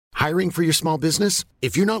Hiring for your small business?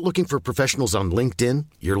 If you're not looking for professionals on LinkedIn,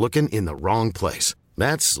 you're looking in the wrong place.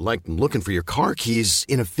 That's like looking for your car keys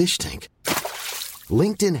in a fish tank.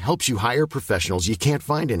 LinkedIn helps you hire professionals you can't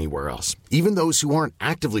find anywhere else, even those who aren't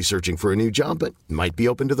actively searching for a new job but might be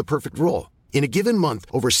open to the perfect role. In a given month,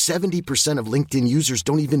 over 70% of LinkedIn users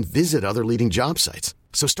don't even visit other leading job sites.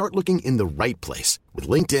 So start looking in the right place. With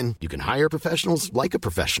LinkedIn, you can hire professionals like a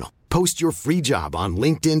professional. Post your free job on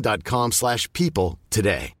linkedin.com/people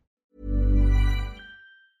today.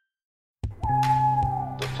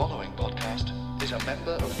 The following podcast is a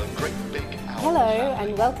member of the Great Big Owl Hello family.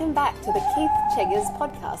 and welcome back to the Keith Cheggers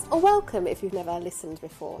podcast. Or welcome if you've never listened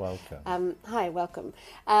before. Welcome. Hi, welcome.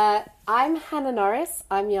 I'm Hannah Norris.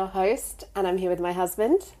 I'm your host and I'm here with my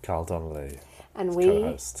husband. Carl Donnelly, And we...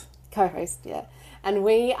 co-host. Co-host, yeah. And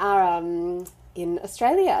we are in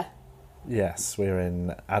Australia. Yes, we're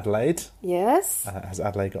in Adelaide. Yes. Has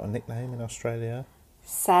Adelaide got a nickname in Australia?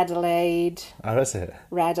 Sadelaide. Oh, is it?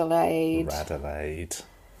 Radelaide. Radelaide.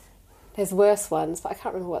 There's worse ones, but I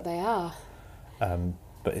can't remember what they are.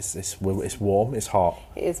 But it's warm, it's hot.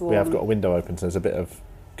 It is warm. We have got a window open, so there's a bit of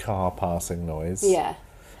car passing noise. Yeah.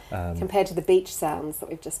 Compared to the beach sounds that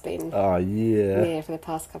we've just been Oh, yeah. near for the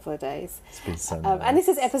past couple of days. It's been so And nice. this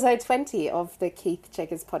is episode 20 of the Keith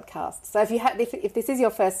Cheggers podcast. So if this is your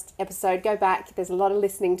first episode, go back. There's a lot of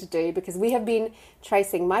listening to do because we have been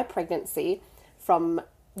tracing my pregnancy from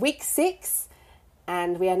week 6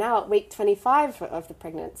 and we are now at week 25 of the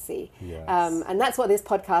pregnancy. Yes. And that's what this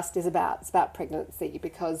podcast is about. It's about pregnancy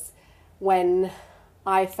because when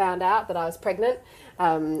I found out that I was pregnant,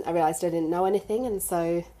 I realised I didn't know anything, and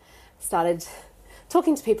so started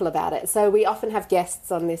talking to people about it. So we often have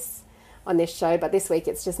guests on this show, but this week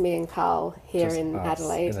it's just me and Carl here Just in us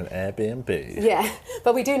Adelaide. in an Airbnb. Yeah,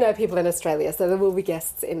 but we do know people in Australia, so there will be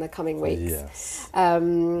guests in the coming weeks. Yes.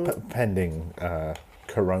 Pending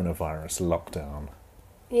coronavirus lockdown.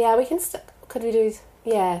 Yeah, we can. Could we do?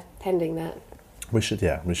 Yeah, pending that. We should.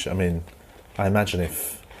 I mean, I imagine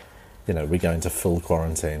if we go into full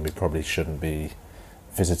quarantine, we probably shouldn't be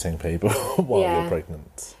visiting people while Yeah. you're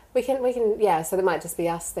pregnant. We can. Yeah, so there might just be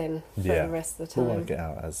us then for the rest of the time. We'll work it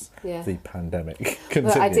out as Yeah. the pandemic Well,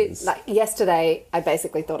 continues. I did. Like yesterday, I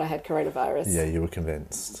basically thought I had coronavirus. Yeah, you were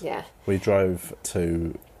convinced. Yeah. We drove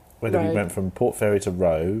to we Robe. went from Port Fairy to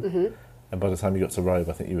Robe, Mm-hmm. and by the time you got to Robe,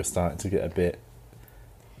 I think you were starting to get a bit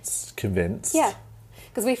convinced. Yeah,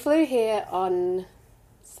 because we flew here on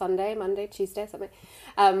Sunday, Monday, Tuesday, something.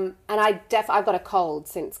 And I've got a cold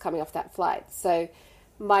since coming off that flight. So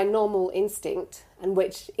my normal instinct, and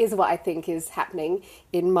which is what I think is happening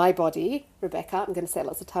in my body, Rebecca, I'm going to say it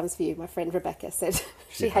lots of times for you, my friend Rebecca said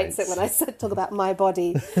she hates it when I talk about my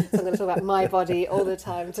body. So I'm going to talk about my body all the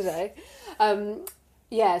time today.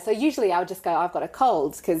 Yeah, so usually I would just go, I've got a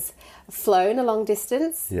cold, because I've flown a long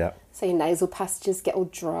distance. Yeah. So your nasal passages get all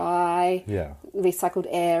dry, Yeah. recycled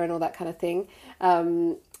air and all that kind of thing.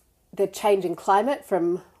 The change in climate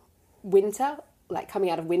from winter, like coming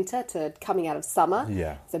out of winter to coming out of summer.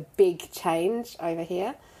 Yeah. It's a big change over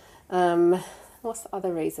here. What's the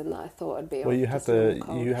other reason that I thought would be? Well, you had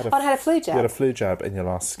I had a flu jab. You had a flu jab in your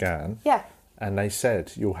last scan. Yeah. And they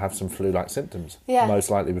said you'll have some flu-like symptoms. Yeah.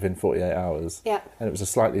 Most likely within 48 hours. Yeah. And it was a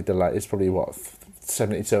slightly delayed. It's probably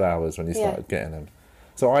 72 hours when you started getting them.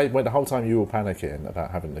 So the whole time you were panicking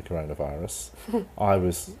about having the coronavirus, I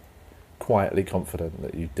was quietly confident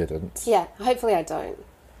that you didn't. Yeah, hopefully I don't.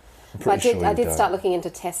 I'm But pretty sure I you did don't. start looking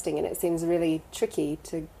into testing, and it seems really tricky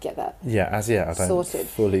to get that. Yeah, I don't sorted.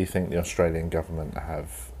 fully think the Australian government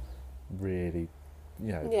have really,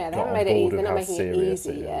 Yeah, they got haven't on made it board easy. with They're not how making it serious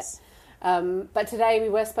easy it yet. is. But today we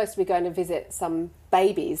were supposed to be going to visit some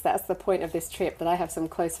babies. That's the point of this trip, that I have some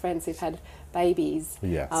close friends who've had babies.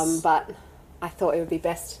 Yes. But I thought it would be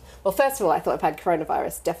best... Well, first of all, I thought if I had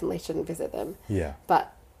coronavirus, definitely shouldn't visit them. Yeah.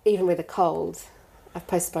 But even with a cold, I've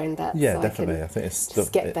postponed that. Yeah, so definitely. I think just it's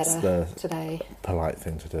get it's better the today. polite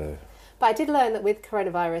thing to do. But I did learn that with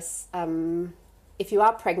coronavirus, if you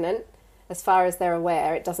are pregnant, as far as they're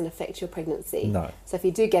aware, it doesn't affect your pregnancy. No. So if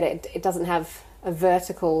you do get it, it doesn't have a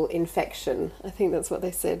vertical infection. I think that's what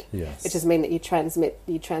they said. Yes. Which just mean that you transmit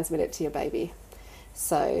it to your baby.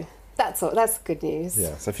 So that's all. That's good news.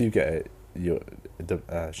 Yeah. So if you get it,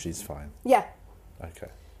 she's fine. Yeah. Okay.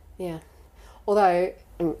 Yeah. Although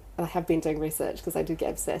I have been doing research because I did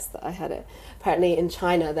get obsessed that I had it. Apparently in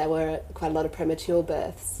China there were quite a lot of premature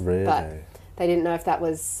births. Really? But they didn't know if that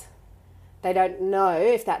was... They don't know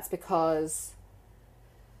if that's because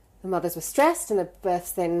the mothers were stressed and the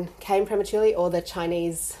births then came prematurely, or the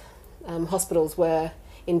Chinese hospitals were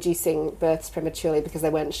inducing births prematurely because they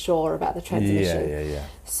weren't sure about the transmission. Yeah.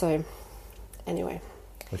 So, anyway,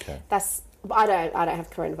 Okay. that's But I don't have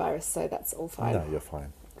coronavirus, so that's all fine. No, you're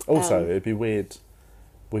fine. Also, it'd be weird.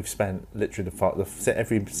 We've spent literally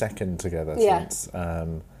every second together since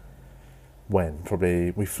when?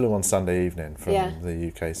 Probably we flew on Sunday evening from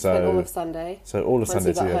the UK. So all of Sunday. So all of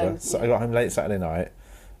Sunday together. Home. So I got home late Saturday night,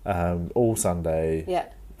 all Sunday. Yeah.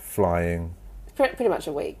 Flying. Pretty much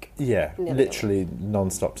a week. Yeah, literally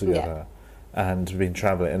non-stop together. Yeah. And been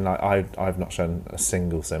travelling, and I've not shown a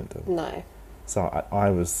single symptom. No. So I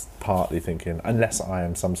was partly thinking, unless I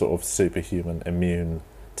am some sort of superhuman immune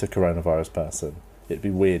to coronavirus person, it'd be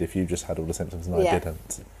weird if you just had all the symptoms and I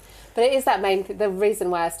didn't. But it is that the reason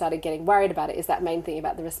why I started getting worried about it is that main thing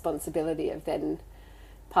about the responsibility of then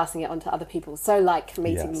passing it on to other people. So like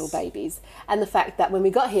meeting little babies. And the fact that when we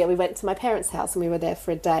got here, we went to my parents' house and we were there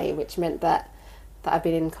for a day, which meant that I've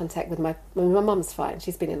been in contact with my mum's fine.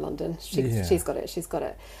 She's been in London. She's got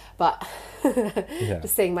it. But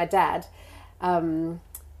just seeing my dad, so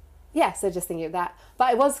just thinking of that.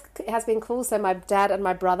 But it has been cool. So my dad and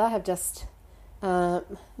my brother have just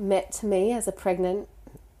met me as a pregnant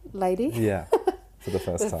lady. Yeah, for the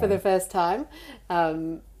first time. For the first time.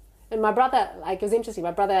 And my brother, it was interesting.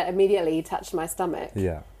 My brother immediately touched my stomach.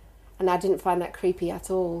 Yeah. And I didn't find that creepy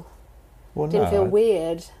at all. Well, didn't feel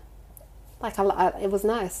weird. It was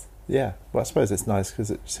nice. Yeah. Well, I suppose it's nice because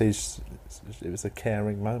it was a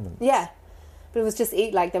caring moment. Yeah. But it was just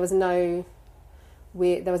there was no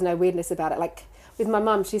weirdness about it. Like with my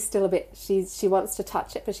mum, she's still a bit. She wants to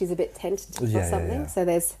touch it, but she's a bit tentative or something. Yeah. So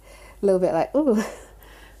there's a little bit like, ooh, what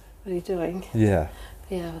are you doing? Yeah.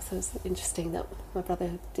 Yeah. So it's interesting that my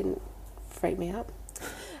brother didn't freak me out.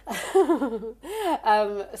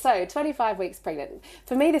 So 25 weeks pregnant.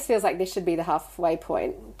 For me, this feels like this should be the halfway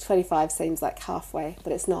point. 25 seems like halfway,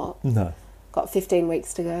 but it's not. No. Got 15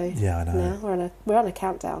 weeks to go. Yeah, I know. Now we're on a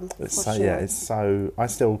countdown. It's so, yeah, it's so. I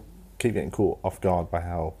still keep getting caught off guard by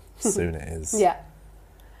how soon it is. Yeah.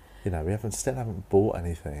 You know, we still haven't bought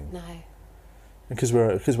anything. No. Because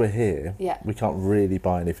we're here. Yeah. We can't really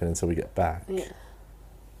buy anything until we get back. Yeah.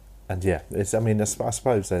 And it's. I mean, I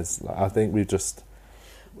suppose there's. I think we've just.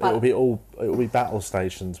 It'll be battle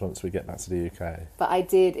stations once we get back to the UK. But I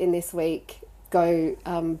did in this week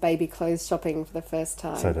go baby clothes shopping for the first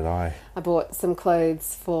time. So did I. I bought some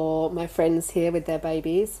clothes for my friends here with their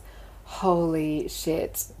babies. Holy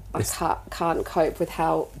shit. I can't cope with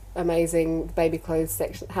how amazing the baby clothes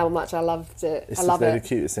section, how much I loved it. I love it. They're the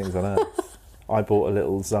cutest things on earth. I bought a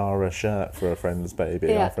little Zara shirt for a friend's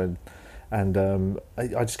baby, our friend, and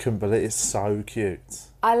I just couldn't believe it. It's so cute.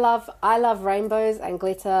 I love rainbows and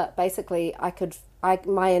glitter. Basically,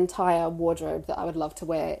 my entire wardrobe that I would love to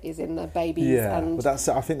wear is in the babies and but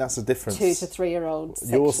I think that's the difference. 2 to 3 year old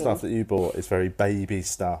section. Your stuff that you bought is very baby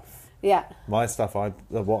stuff. Yeah. My stuff,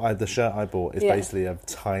 the shirt I bought is basically a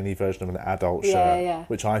tiny version of an adult shirt,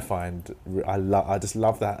 which I find I just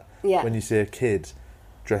love that. Yeah. When you see a kid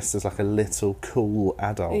dressed as like a little cool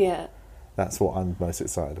adult. Yeah. That's what I'm most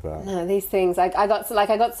excited about. No, these things I got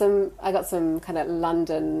some kind of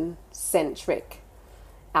London centric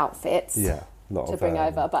outfits. Yeah. To bring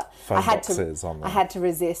over, but I had to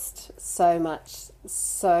resist so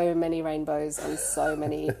many rainbows and so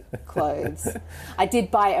many clothes. I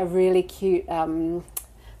did buy a really cute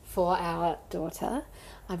for our daughter.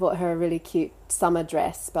 I bought her a really cute summer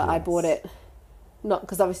dress, but I bought it not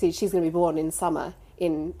because obviously she's going to be born in summer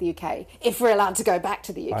in the UK if we're allowed to go back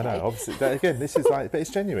to the UK. I know, obviously. Again, this is but it's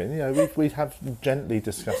genuine. You know, we have gently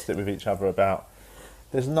discussed it with each other about.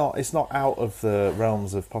 It's not out of the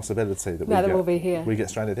realms of possibility that we'll be here. We get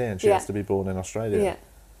stranded here and she has to be born in Australia. Yeah.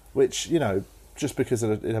 Which, you know, just because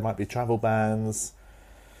there might be travel bans,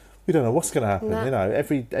 we don't know what's going to happen. No. You know,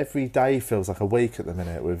 every day feels like a week at the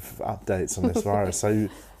minute with updates on this virus. So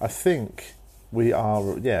I think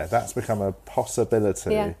that's become a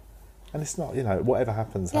possibility. Yeah. And it's not, you know, whatever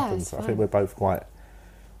happens. I think we're both quite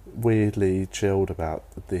weirdly chilled about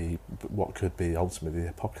what could be ultimately the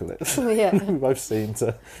apocalypse. Yeah. We both seem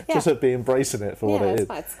to just be embracing it for what it is.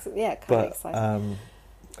 Kind of exciting.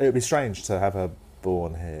 It would be strange to have her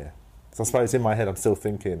born here. So I suppose in my head I'm still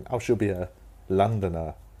thinking, she'll be a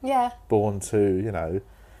Londoner. Yeah. Born to, you know,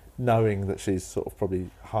 knowing that she's sort of probably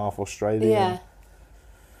half Australian. Yeah.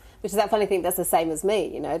 Which is that funny thing, that's the same as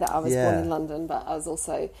me, you know, that I was born in London, but I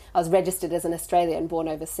was registered as an Australian born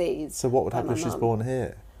overseas. So what would happen if she's born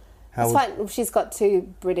here? It's fine. She's got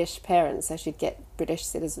 2 British parents, so she'd get British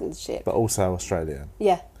citizenship. But also Australian?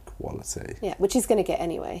 Yeah. Quality. Yeah, which she's going to get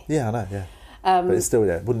anyway. Yeah, I know, yeah. But it's still,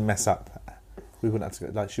 it wouldn't mess up. We wouldn't have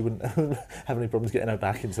to go, she wouldn't have any problems getting her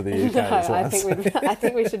back into the UK. No, I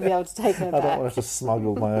think we should be able to take her back. I don't want to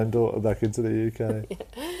smuggle my own daughter back into the UK.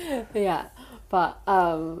 Yeah. But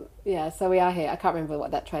yeah, so we are here. I can't remember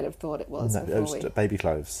what that train of thought it was. No, it was baby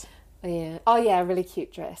clothes. Yeah. Oh yeah, a really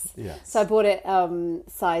cute dress. Yes. So I bought it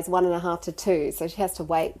size 1.5 to 2, so she has to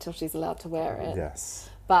wait till she's allowed to wear it. Yes.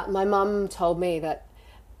 But my mum told me that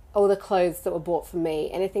all the clothes that were bought for me,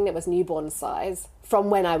 anything that was newborn size, from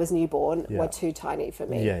when I was newborn, were too tiny for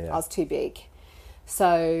me. Yeah, yeah. I was too big.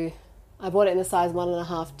 So I bought it in the size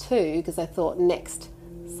 1.5, 2, because I thought next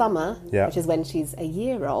summer, which is when she's a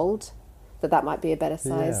year old, that might be a better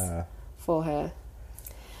size for her.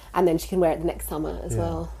 And then she can wear it the next summer as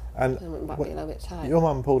well. And it might be a little bit tight. Your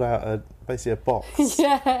mum pulled out basically a box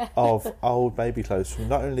of old baby clothes from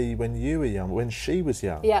not only when you were young, but when she was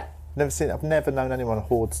young. Yeah. I've never known anyone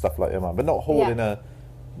hoard stuff like your mum, but not hoard in a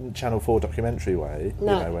Channel 4 documentary way,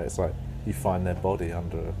 No. you know, where it's like you find their body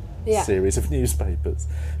under a series of newspapers.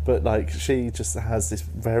 But like she just has this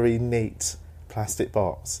very neat plastic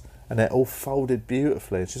box, and they're all folded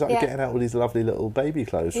beautifully. She's like getting out all these lovely little baby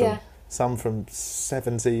clothes from some from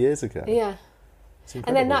 70 years ago. Yeah.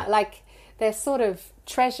 And they're not like, they're sort of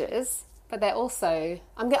treasures, but they're also,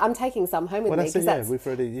 I'm taking some home with me because that's we've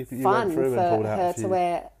already you fun went through for and pulled out her to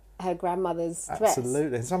wear her grandmother's dress.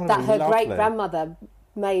 Absolutely. Some of that them her lovely. great grandmother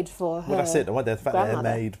made for her. Well, that's it. The fact that they're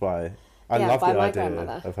made by. I love by the my idea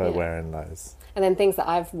grandmother. of her wearing those. And then things that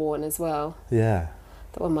I've worn as well. Yeah.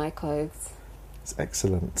 That were my clothes. It's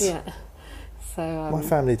excellent. Yeah. So my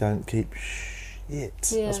family don't keep shit.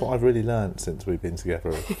 That's what I've really learned since we've been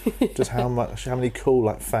together. Just how many cool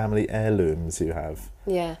like family heirlooms you have.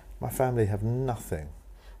 Yeah. My family have nothing.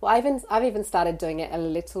 Well, I've even started doing it a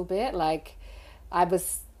little bit. Like, I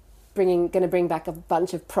was going to bring back a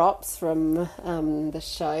bunch of props from the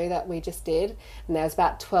show that we just did, and there was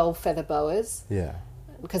about 12 feather boas. Yeah.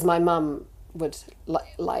 Because my mum would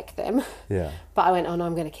like them. Yeah. But I went, oh no,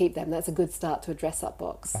 I'm going to keep them. That's a good start to a dress-up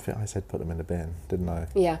box. I think I said put them in the bin, didn't I?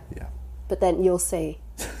 Yeah. Yeah. But then you'll see.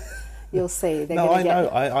 You'll see. No, I know.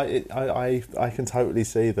 I can totally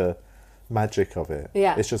see the magic of it.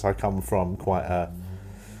 Yeah. It's just I come from quite a...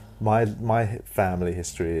 My family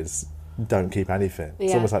history is don't keep anything.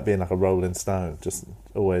 It's almost like being like a rolling stone. Just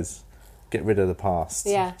always get rid of the past.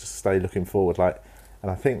 Yeah. Just stay looking forward.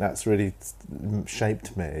 And I think that's really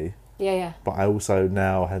shaped me. Yeah, yeah. But I also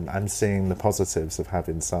now I'm seeing the positives of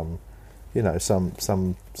having some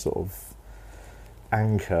sort of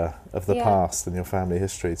anchor of the past and your family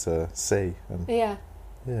history to see. And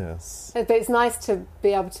yes. But it's nice to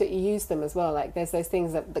be able to use them as well. Like, there's those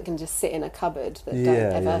things that can just sit in a cupboard that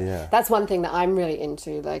don't ever... Yeah. That's one thing that I'm really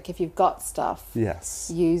into. Like, if you've got stuff,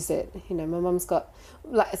 use it. You know, my mum's got...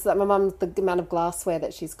 It's like my mum, the amount of glassware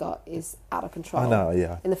that she's got is out of control. I know,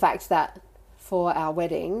 yeah. And the fact that for our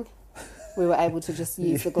wedding, we were able to just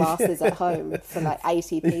use the glasses at home for like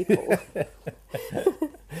 80 people.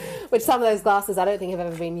 Which some of those glasses I don't think have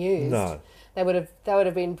ever been used. No. They would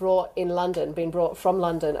have been brought from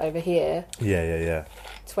London over here. Yeah.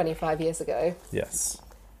 25 years ago. Yes.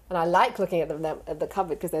 And I like looking at them at the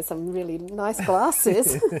cupboard because there's some really nice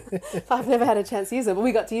glasses. But I've never had a chance to use them, but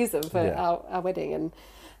we got to use them for our wedding,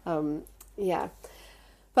 and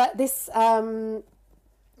But this,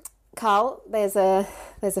 Carl, there's a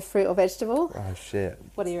fruit or vegetable. Oh shit!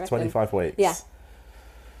 What do you reckon? 25 weeks. Yeah.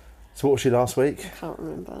 So what was she last week? I can't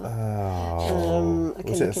remember.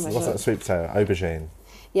 What's that sweet potato? Aubergine.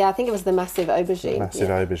 Yeah, I think it was the massive aubergine.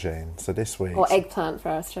 Aubergine. So this week... Or eggplant for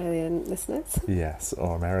our Australian listeners. Yes,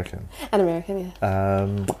 or American. And American,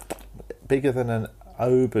 yeah. Bigger than an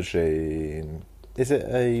aubergine. Is it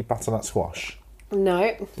a butternut squash?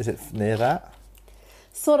 No. Is it near that?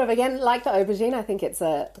 Sort of, again, like the aubergine, I think it's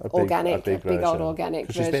a big old organic version.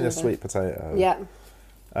 Because she's been a sweet potato. Yeah.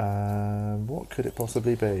 What could it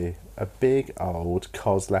possibly be? A big old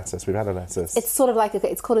cos lettuce. We've had a lettuce. It's sort of like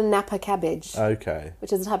it's called a Napa cabbage. Okay.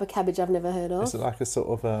 Which is a type of cabbage I've never heard of. Is it like a sort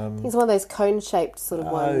of... It's one of those cone-shaped sort of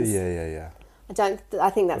ones. Oh, yeah. I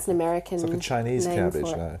think that's an American It's like a Chinese name cabbage,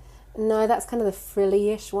 for it. no? No, that's kind of the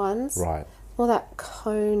frilly-ish ones. Right. Or that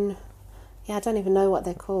cone... Yeah, I don't even know what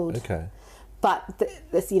they're called. Okay. But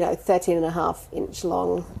this, 13.5-inch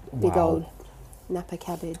long, big old Napa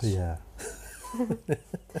cabbage. Yeah. And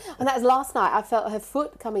that was last night. I felt her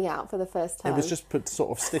foot coming out for the first time. It was just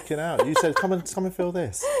sort of sticking out. You said, come and feel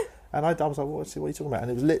this. And I was like, what are you talking about?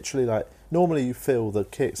 And it was literally like, normally you feel the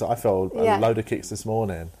kicks. I felt a load of kicks this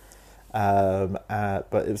morning. But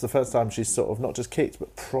it was the first time she's sort of not just kicked,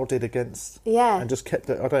 but prodded against. Yeah. And just kept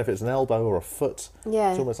it. I don't know if it's an elbow or a foot.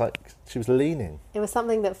 Yeah. It's almost like she was leaning. It was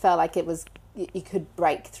something that felt like it was, you could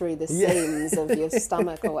break through the seams of your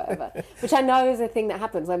stomach or whatever. Which I know is a thing that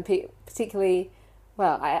happens when particularly,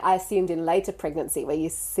 well, I assumed in later pregnancy where you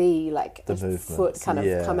see like the foot kind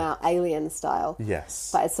of come out alien style. Yes.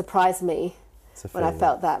 But it surprised me when I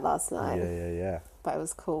felt that last night. Yeah. But it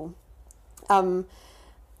was cool. So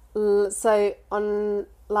on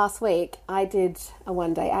last week, I did a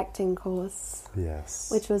one-day acting course. Yes.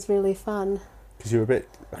 Which was really fun. Because you were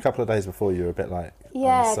a couple of days before, you were a bit like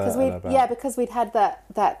because we'd had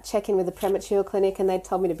that check-in with the premature clinic, and they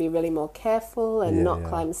told me to be really more careful and not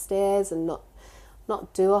climb stairs and not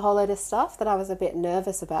do a whole load of stuff that I was a bit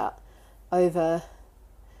nervous about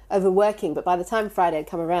overworking. But by the time Friday had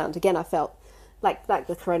come around, again, I felt like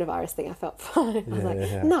the coronavirus thing. I felt fine. I was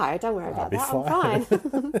no, don't worry about that. I'm fine.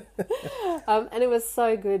 And it was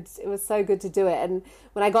so good. It was so good to do it. And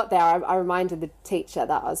when I got there, I reminded the teacher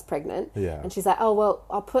that I was pregnant. Yeah. And she's like, "Oh well,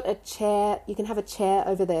 I'll put a chair. You can have a chair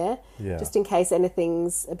over there, just in case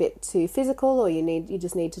anything's a bit too physical, or you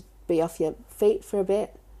just need to be off your feet for a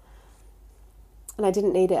bit." And I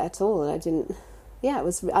didn't need it at all. And I didn't. Yeah, it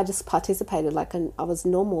was. I just participated like I was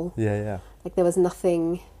normal. Yeah. Like there was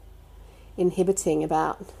nothing inhibiting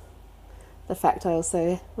about the fact I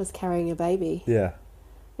also was carrying a baby. Yeah.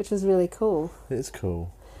 Which was really cool. It is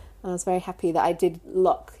cool. And I was very happy that I did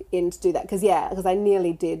lock in to do that because I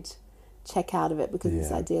nearly did check out of it because of this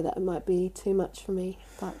idea that it might be too much for me.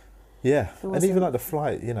 But and even like the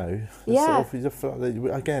flight, you know.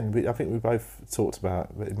 Again, I think we both talked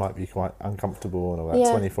about that it might be quite uncomfortable and all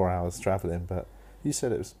that 24 hours travelling, but you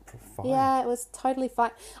said it was fine. Yeah, it was totally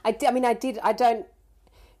fine. I don't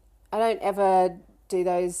ever do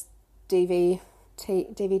those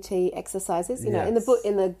DVT exercises. You know, in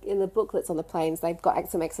the booklets on the planes, they've got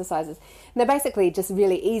some exercises, and they're basically just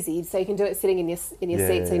really easy. So you can do it sitting in your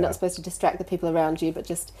seat. So you're not supposed to distract the people around you, but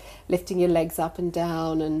just lifting your legs up and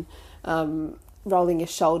down and rolling your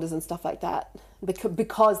shoulders and stuff like that.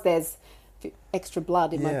 Because there's extra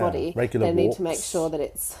blood in my body, they need to make sure that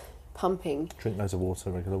it's pumping. Drink loads of water,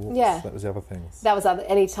 regular walks. Yeah. That was the other things. That was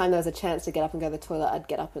any time there was a chance to get up and go to the toilet, I'd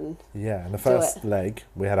get up and and the first leg,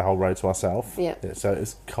 we had a whole row to ourselves. Yeah. So it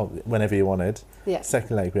was whenever you wanted. Yeah.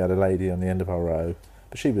 Second leg, we had a lady on the end of our row,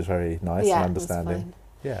 but she was very nice and understanding.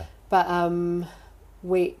 Yeah. But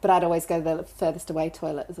I'd always go to the furthest away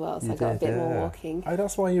toilet as well, so I got a bit more walking. Oh,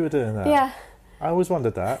 that's why you were doing that. Yeah. I always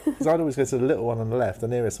wondered that, because I'd always go to the little one on the left, the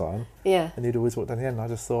nearest one. Yeah. And you'd always walk down the end, and I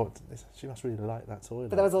just thought, she must really like that toilet.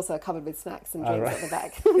 But there was also a cupboard with snacks and drinks at the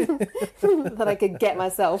back that I could get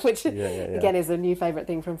myself, which, again, is a new favourite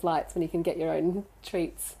thing from flights, when you can get your own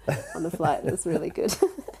treats on the flight. It was really good.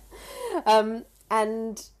 And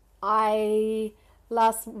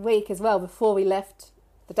last week as well,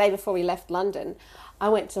 the day before we left London, I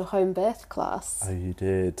went to a home birth class. Oh, you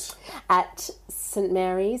did? At St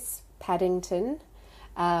Mary's, Paddington.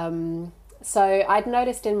 So I'd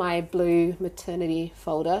noticed in my blue maternity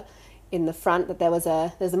folder in the front that there's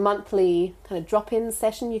a monthly kind of drop-in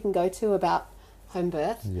session you can go to about home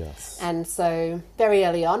birth. Yes. And so very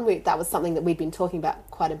early on, that was something that we'd been talking about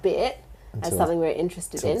quite a bit as something we were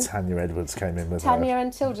interested in. Tanya Edwards came in with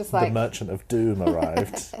until just like... The Merchant of Doom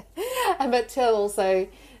arrived. But till also,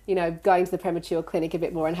 you know, going to the premature clinic a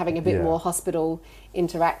bit more and having a bit more hospital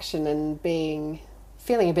interaction and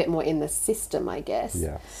feeling a bit more in the system, I guess.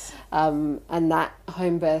 Yes. And that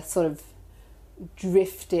home birth sort of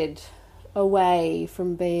drifted away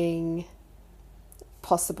from being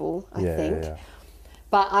possible, I think. Yeah.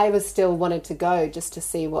 But I was still wanted to go just to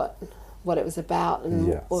see what it was about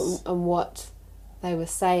and what they were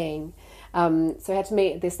saying. So I had to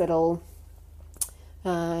meet at this little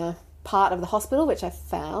part of the hospital, which I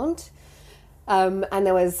found. And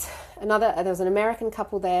there was an American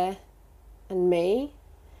couple there, and me,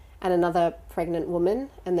 and another pregnant woman,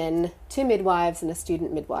 and then 2 midwives and a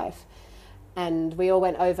student midwife. And we all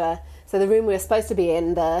went over. So the room we were supposed to be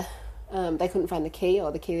in, they couldn't find the key,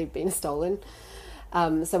 or the key had been stolen.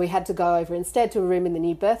 So we had to go over instead to a room in the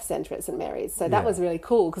new birth centre at St Mary's. So that was really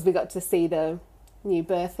cool because we got to see the new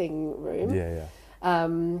birthing room. Yeah.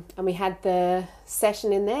 And we had the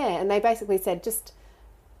session in there, and they basically said, just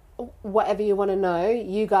whatever you want to know,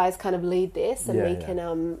 you guys kind of lead this,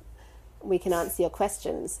 and we can answer your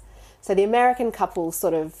questions. So the American couple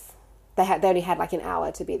sort of, they only had like an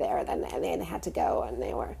hour to be there, and then they had to go, and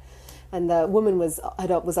the woman was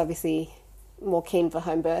obviously more keen for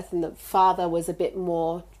home birth, and the father was a bit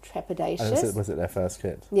more trepidatious. And was it their first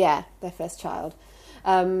kid? Yeah, their first child.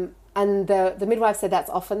 And the midwife said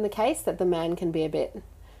that's often the case, that the man can be a bit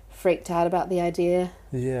freaked out about the idea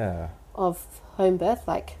of home birth,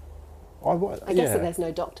 like... I guess that there's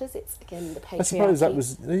no doctors. It's, again, the patriarchy. I suppose that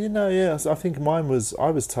was, I think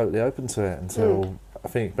I was totally open to it until, I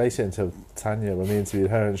think, basically until Tanya, when we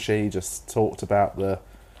interviewed her, and she just talked about the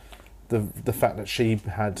fact that she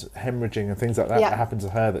had hemorrhaging and things like that that happened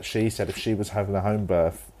to her, that she said if she was having a home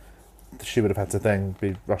birth, she would have had to then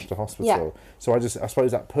be rushed to hospital. Yeah. So I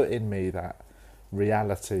suppose that put in me that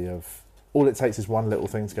reality of all it takes is one little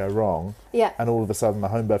thing to go wrong, Yeah. and all of a sudden the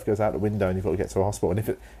home birth goes out the window and you've got to get to a hospital.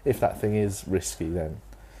 And if that thing is risky, then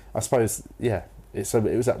I suppose, yeah.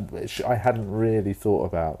 I hadn't really thought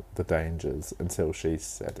about the dangers until she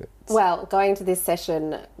said it. Well, going to this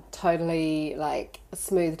session totally like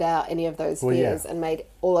smoothed out any of those fears and made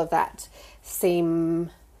all of that seem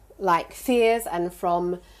like fears, and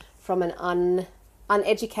from an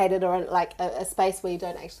uneducated or like a space where you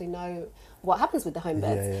don't actually know what happens with the home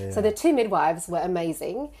births. Yeah. So the two midwives were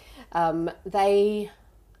amazing.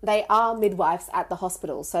 They are midwives at the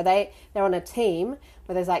hospital. So they're on a team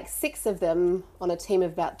where there's like 6 of them on a team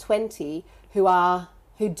of about 20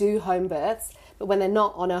 who do home births. But when they're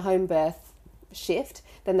not on a home birth shift,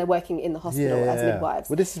 then they're working in the hospital as midwives.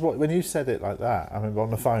 Well, this is when you said it like that, I remember on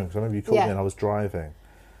the phone, because I remember you called me and I was driving.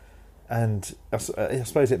 And I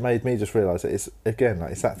suppose it made me just realise that it's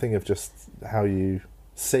that thing of just how you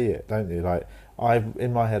see it, don't you? Like,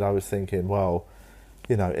 in my head I was thinking, well,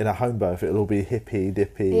 you know, in a home birth it'll all be hippy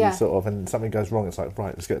dippy sort of, and something goes wrong, it's like,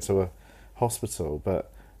 right, let's get to a hospital.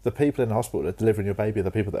 But the people in the hospital that are delivering your baby are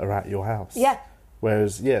the people that are at your house. Yeah.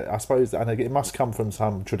 Whereas, I suppose, and it must come from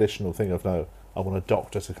some traditional thing of, no, I want a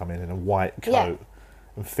doctor to come in a white coat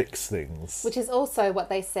and fix things. Which is also what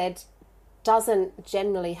they said doesn't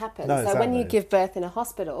generally happen. No, so exactly. when you give birth in a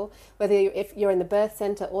hospital, if you're in the birth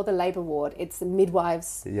centre or the labour ward, it's the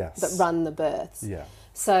midwives that run the births. Yeah.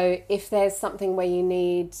 So if there's something where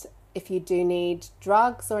if you do need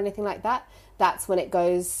drugs or anything like that, that's when it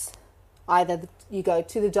goes, either you go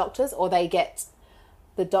to the doctors or they get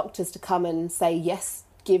the doctors to come and say, yes,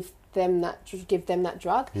 give them that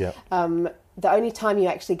drug. Yeah. The only time you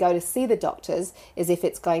actually go to see the doctors is if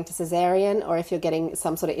it's going to cesarean, or if you're getting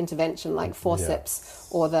some sort of intervention like forceps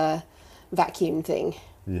or the vacuum thing.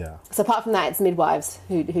 Yeah. So apart from that, it's midwives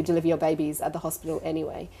who deliver your babies at the hospital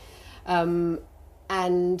anyway. And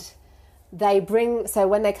so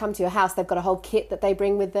when they come to your house, they've got a whole kit that they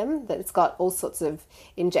bring with them, that it's got all sorts of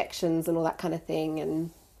injections and all that kind of thing.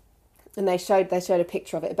 And they showed a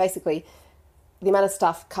picture of it. Basically, the amount of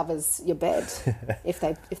stuff covers your bed if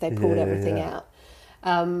they pulled everything out.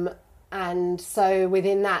 And so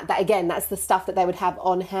within that again, that's the stuff that they would have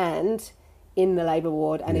on hand in the labour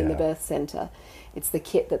ward and in the birth centre. It's the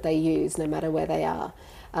kit that they use no matter where they are.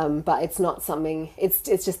 But it's not something, it's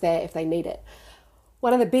just there if they need it.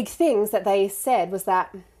 One of the big things that they said was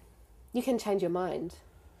that you can change your mind.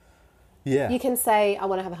 Yeah. You can say, I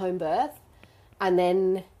want to have a home birth, and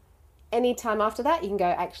then any time after that, you can go,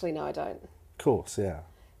 actually, no, I don't. Of course, yeah.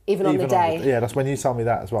 Even on the day. That's when you told me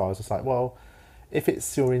that as well. I was just like, well, if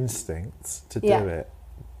it's your instinct to do it,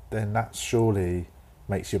 then that surely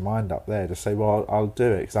makes your mind up there. Just say, well, I'll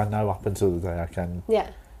do it, because I know up until the day I can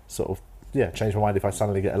sort of, change my mind if I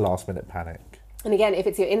suddenly get a last minute panic. And again, if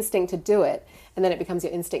it's your instinct to do it, and then it becomes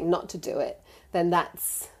your instinct not to do it, then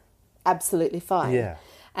that's absolutely fine. Yeah.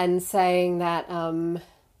 And saying that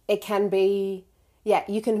it can be,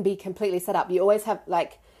 you can be completely set up. You always have,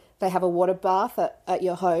 like, they have a water bath at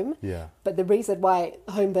your home. Yeah. But the reason why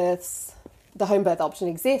the home birth option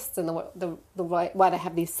exists, and why they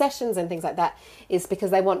have these sessions and things like that, is because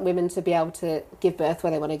they want women to be able to give birth where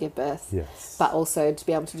they want to give birth. Yes. But also to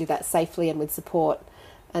be able to do that safely and with support.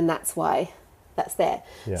 And that's why that's there.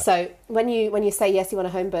 Yeah. So when you say yes, you want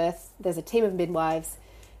a home birth, there's a team of midwives.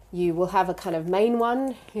 You will have a kind of main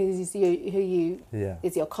one who is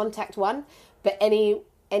your contact one, but any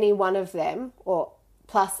one of them, or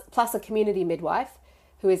plus a community midwife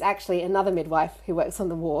who is actually another midwife who works on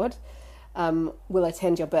the ward, will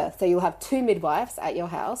attend your birth. So you'll have 2 midwives at your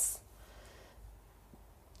house,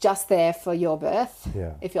 just there for your birth.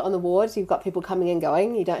 Yeah. If you're on the ward, you've got people coming and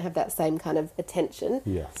going. You don't have that same kind of attention.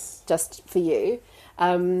 Yes. Just for you.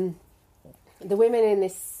 The women in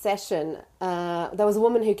this session, there was a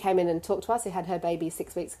woman who came in and talked to us who had her baby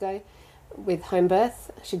 6 weeks ago with home birth.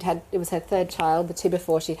 It was her 3rd child. The 2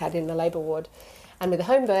 before she'd had in the labour ward. And with the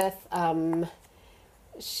home birth,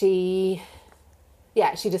 she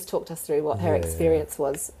just talked us through what her experience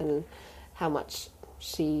was and how much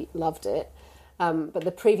she loved it. But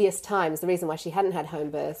the previous times, the reason why she hadn't had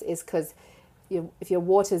home births is because if your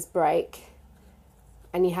waters break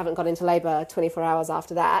and you haven't got into labour 24 hours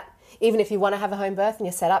after that, even if you want to have a home birth and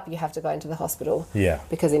you're set up, you have to go into the hospital. Yeah.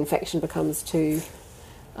 Because infection becomes too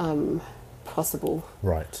possible.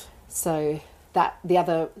 Right. So that the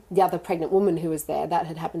other pregnant woman who was there, that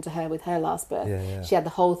had happened to her with her last birth. Yeah. She had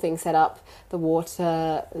the whole thing set up, the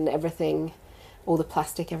water and everything, all the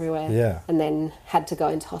plastic everywhere, and then had to go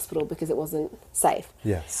into hospital because it wasn't safe.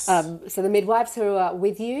 Yes. So the midwives who are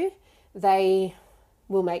with you, they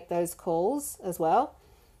will make those calls as well.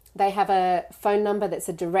 They have a phone number that's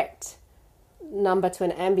a direct number to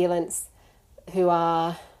an ambulance who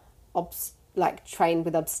are trained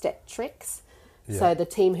with obstetrics. Yeah. So the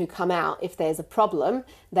team who come out, if there's a problem,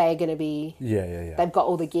 they're going to be... Yeah. They've got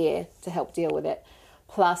all the gear to help deal with it.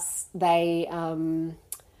 Plus, they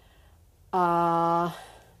are...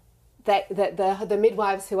 The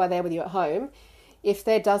midwives who are there with you at home, if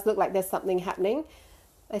there does look like there's something happening,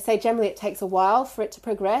 they say generally it takes a while for it to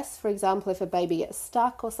progress. For example, if a baby gets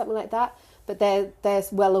stuck or something like that, but they're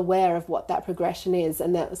well aware of what that progression is.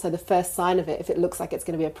 And so the first sign of it, if it looks like it's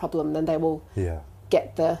going to be a problem, then they will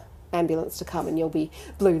get the ambulance to come and you'll be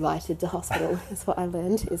blue lighted to hospital. Is what I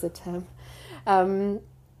learned is a term.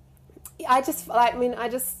 I just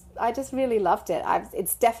really loved it.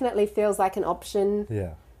 It definitely feels like an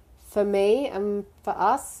option for me and for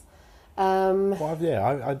us. From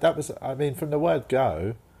the word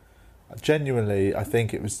go, genuinely, I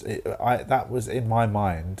think that was in my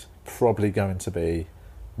mind probably going to be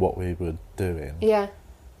what we were doing. Yeah.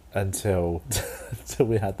 Until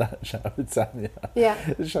we had that chat with Tanya. Yeah.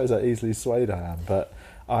 It shows how easily swayed I am. But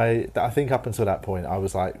I think up until that point, I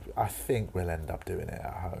was like, I think we'll end up doing it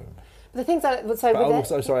at home. The things that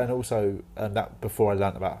that before I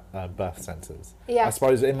learnt about birth centres. Yeah. I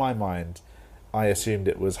suppose in my mind, I assumed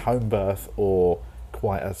it was home birth or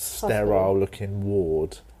quite a sterile looking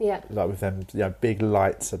ward. Yeah. Like with them, big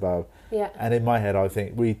lights above. Yeah. And in my head, I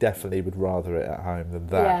think we definitely would rather it at home than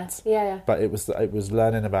that. Yeah. But it was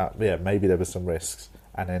learning about maybe there were some risks,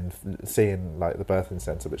 and then seeing like the birthing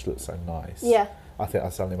centre, which looked so nice. Yeah. I think I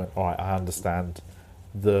suddenly went, all right, I understand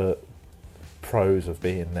the pros of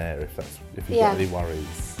being there if you've got any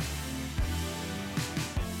worries.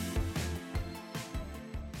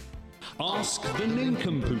 Ask the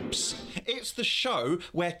Nincompoops. It's the show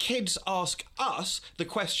where kids ask us the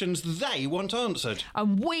questions they want answered.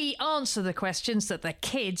 And we answer the questions that the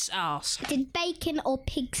kids ask. Did bacon or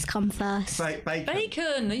pigs come first? Bacon.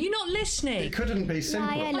 Bacon, are you not listening? It couldn't be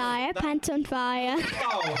simpler. Liar, pants on fire.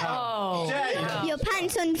 Oh, how dare you. Your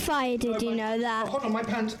pants on fire, did you know that? Hold on, my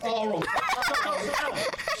pants are on.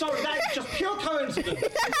 Sorry, that's just pure coincidence.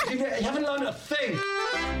 You haven't learned a thing.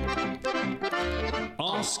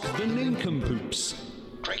 Ask the Nincompoops.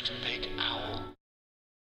 Great Big Owl.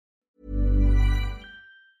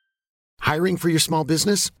 Hiring for your small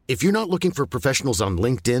business? If you're not looking for professionals on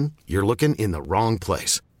LinkedIn, you're looking in the wrong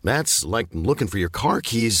place. That's like looking for your car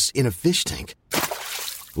keys in a fish tank.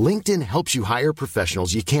 LinkedIn helps you hire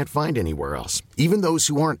professionals you can't find anywhere else, even those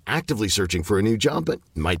who aren't actively searching for a new job but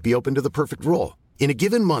might be open to the perfect role. In a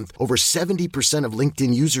given month, over 70% of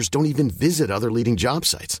LinkedIn users don't even visit other leading job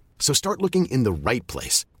sites. So start looking in the right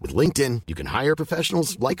place. With LinkedIn, you can hire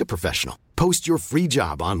professionals like a professional. Post your free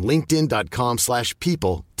job on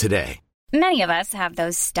linkedin.com/people today. Many of us have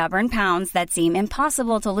those stubborn pounds that seem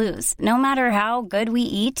impossible to lose, no matter how good we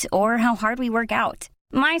eat or how hard we work out.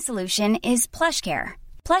 My solution is PlushCare.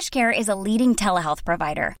 PlushCare is a leading telehealth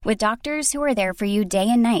provider with doctors who are there for you day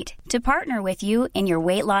and night to partner with you in your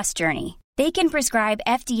weight loss journey. They can prescribe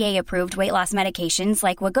FDA-approved weight loss medications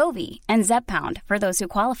like Wegovy and Zepbound for those who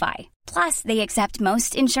qualify. Plus, they accept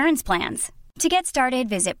most insurance plans. To get started,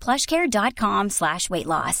 visit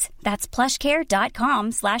plushcare.com/weightloss. That's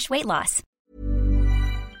plushcare.com/weightloss.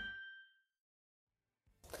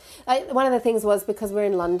 One of the things was because we're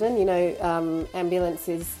in London,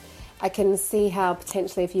 ambulances, I can see how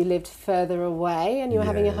potentially if you lived further away and you were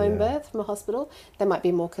having a home birth from a hospital, there might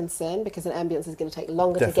be more concern because an ambulance is going to take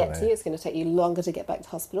longer to get to you. It's going to take you longer to get back to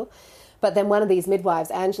hospital. But then one of these midwives,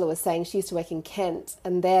 Angela, was saying she used to work in Kent,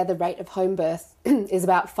 and there the rate of home birth is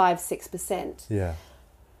about 5-6%. Yeah.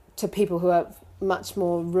 To people who are much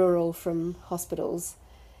more rural from hospitals.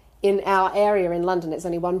 In our area in London, it's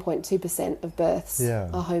only 1.2% of births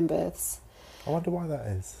are home births. I wonder why that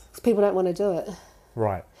is. Because people don't want to do it.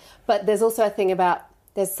 Right. But there's also a thing about,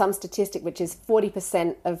 there's some statistic which is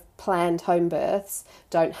 40% of planned home births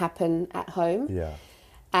don't happen at home. Yeah.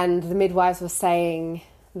 And the midwives were saying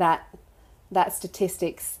that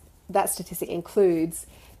statistic includes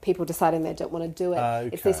people deciding they don't want to do it. Okay.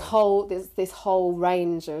 It's this whole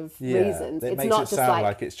range of reasons. It it's makes not it just sound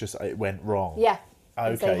like it's just it went wrong. Yeah.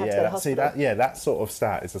 Okay, that sort of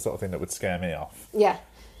stat is the sort of thing that would scare me off. Yeah.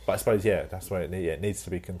 But I suppose, that's where it needs to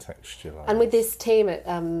be contextualised. And with this team at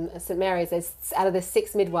St Mary's, there's, out of the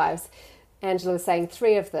 6 midwives, Angela was saying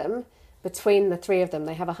 3 of them, between the 3 of them,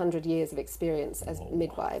 they have 100 years of experience as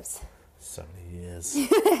midwives. So many years.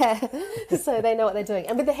 So they know what they're doing.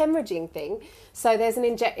 And with the hemorrhaging thing, so there's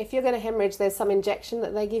if you're going to hemorrhage, there's some injection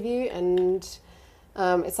that they give you, and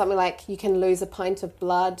it's something like you can lose a pint of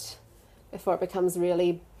blood before it becomes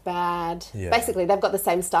really bad. Yeah. Basically, they've got the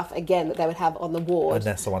same stuff again that they would have on the ward. And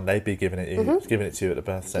that's the one they'd be giving it to you at the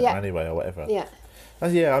birth centre anyway, or whatever. Yeah.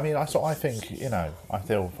 Yeah, I mean, I think, you know, I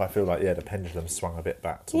feel like the pendulum swung a bit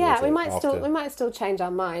back towards we it might still change our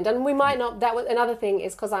mind, and we might not. That was another thing,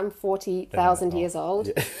 is because I'm 40,000 years old,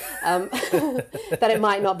 that it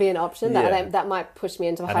might not be an option. That might push me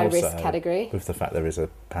into a high risk category. With the fact there is a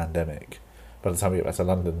pandemic, by the time we get back to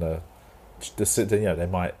London, they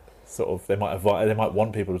might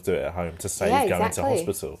want people to do it at home to save going to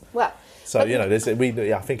hospital. Well, so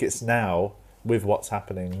I think it's now, with what's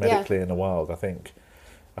happening medically in the world, I think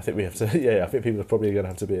we have to. I think people are probably going to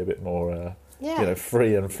have to be a bit more,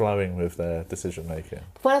 free and flowing with their decision making.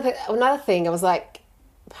 Another thing, I was like,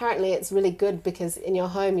 apparently it's really good because in your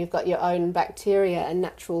home you've got your own bacteria and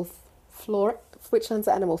natural flora. Which one's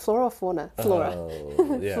the animal? Flora or fauna? Flora.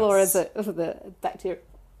 Oh, yes. Flora is the bacteria.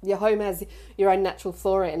 Your home has your own natural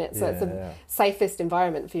flora in it, so it's the safest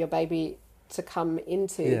environment for your baby to come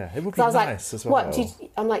into. Yeah, it would be nice as well.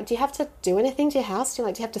 I'm like, do you have to do anything to your house? Do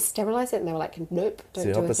you have to sterilise it? And they were like, nope,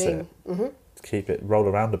 don't do a thing. Mm-hmm. Keep it, roll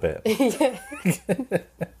around a bit.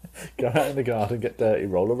 Go out in the garden, get dirty,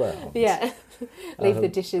 roll around. Yeah, leave the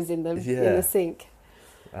dishes in the sink.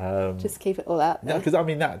 Just keep it all out there. No, because I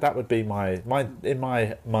mean that would be in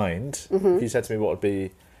my mind. If you said to me what would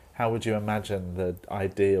be, how would you imagine the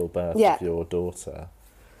ideal birth of your daughter?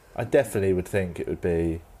 I definitely would think it would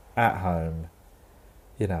be at home,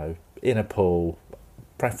 in a pool,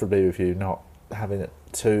 preferably with you not having it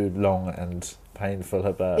too long and painful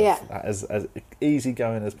a birth. Yeah. As easy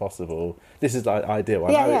going as possible. This is like ideal.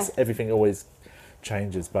 I know everything always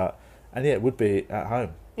changes, it would be at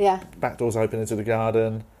home. Yeah. Back doors open into the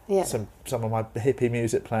garden. Yeah. Some of my hippie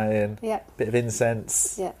music playing. Yeah. Bit of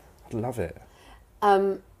incense. Yeah. I'd love it.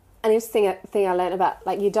 An interesting thing I learned about,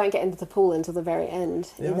 like, you don't get into the pool until the very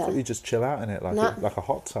end. Yeah, either. I thought you just chill out in it like a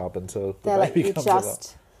hot tub until the baby comes along.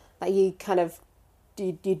 You kind of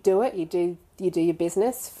you do it. You do your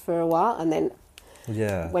business for a while, and then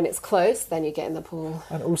when it's close, then you get in the pool.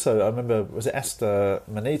 And also, I remember, was it Esther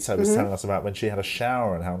Manito was telling us about when she had a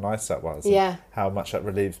shower and how nice that was. Yeah. How much that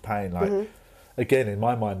relieves pain. Like, again, in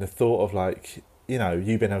my mind, the thought of you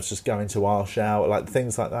being able to just go into our shower, like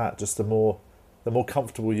things like that, just the more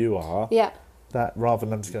comfortable you are, that rather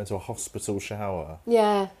than just go into a hospital shower.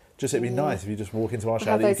 Yeah. Just it'd be nice if you just walk into our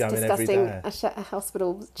shower that you go in every day.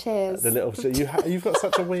 Hospital chairs. The little you've got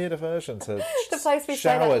such a weird aversion to the place we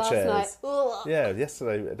stayed at last night. Yeah,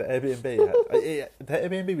 yesterday the Airbnb. The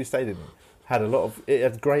Airbnb we stayed in had it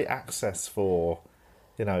had great access for,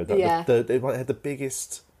 it had the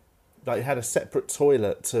biggest. Like, it had a separate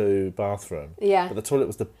toilet to bathroom. Yeah. But the toilet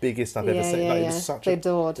was the biggest I've ever seen. It was such it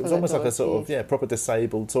was almost like a sort of proper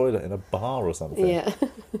disabled toilet in a bar or something. Yeah.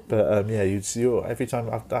 But you're every time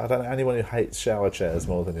I don't know anyone who hates shower chairs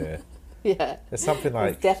more than you. Yeah. It's something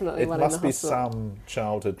like it's definitely it one must in the be hospital. some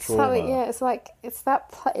childhood trauma. It's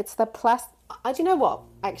the plastic. Do you know what?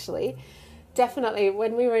 Actually, definitely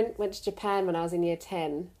when we went to Japan when I was in year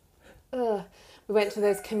 10. We went to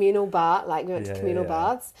those communal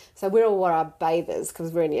baths. So we all wore our bathers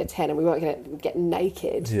because we're in year 10 and we weren't going to get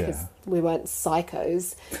naked because we weren't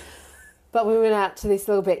psychos. But we went out to this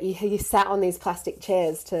little bit. You sat on these plastic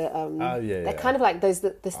chairs to. They're kind of like this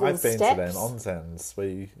little steps. I've been to them onsens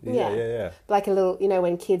where like a little,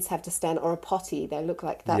 when kids have to stand, or a potty, they look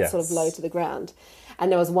like that sort of low to the ground.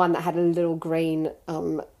 And there was one that had a little green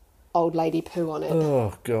old lady poo on it.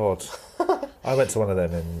 Oh God. I went to one of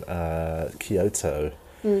them in Kyoto,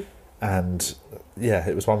 and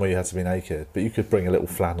it was one where you had to be naked, but you could bring a little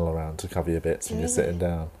flannel around to cover your bits when you're sitting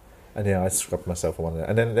down. And I scrubbed myself on one of them.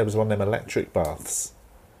 And then there was one of them electric baths.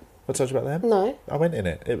 Have I told you about them? No. I went in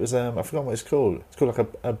it. It was I forgot what it's called. It's called like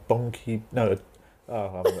a bonky. No.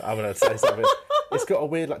 I'm going to say something. It's got a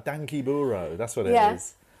weird danky burro. That's what it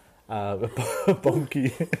is. A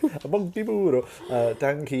bonky burro.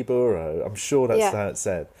 Danky burro. I'm sure that's how it's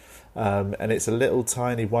said. And it's a little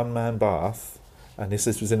tiny one-man bath, and this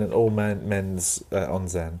was in an all-men's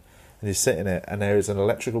onsen, and you sit in it, and there is an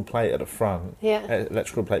electrical plate at the front, an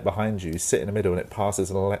electrical plate behind you. You sit in the middle, and it passes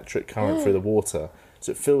an electric current through the water,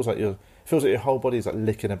 so it feels like your whole body's like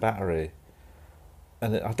licking a battery.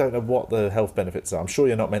 And I don't know what the health benefits are. I'm sure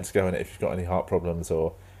you're not meant to go in it if you've got any heart problems,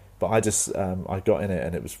 but I just I got in it,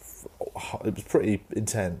 and it was pretty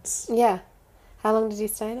intense. Yeah. How long did you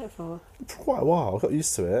stay in it for? Quite a while. I got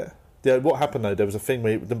used to it. Yeah, what happened though, there was a thing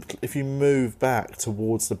where if you move back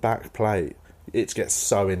towards the back plate, it gets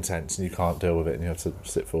so intense and you can't deal with it and you have to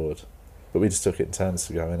sit forward. But we just took it in turns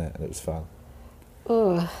to go in it, and it was fun.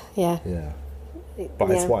 Oh, yeah. Yeah. But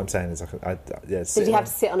Yeah. it's what I'm saying is, Did you have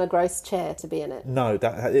to sit on a gross chair to be in it? No,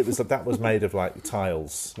 that was made of like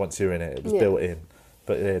tiles. Once you're in it, it was Yeah. built in.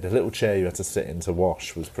 But yeah, the little chair you had to sit in to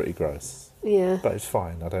wash was pretty gross. Yeah. But it's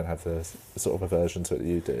fine. I don't have the sort of aversion to it that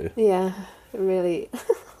you do. Yeah, really.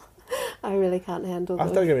 I really can't handle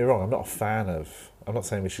them. Don't get me wrong. I'm not a fan of. I'm not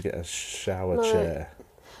saying we should get a shower chair.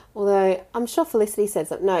 Although I'm sure Felicity says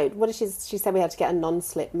that. No, what did she said we had to get a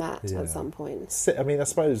non-slip mat Yeah. at some point. I mean, I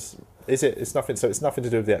suppose it's nothing. So it's nothing to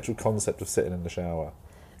do with the actual concept of sitting in the shower.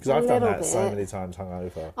 Because A I've done little that so bit. many times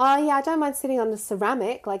hungover. Oh yeah, I don't mind sitting on the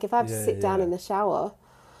ceramic. Like if I have to Yeah, sit down yeah. in the shower,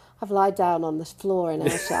 I've lied down on the floor in our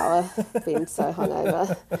shower, being so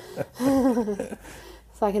hungover.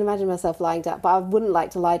 So I can imagine myself lying down, but I wouldn't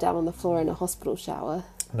like to lie down on the floor in a hospital shower.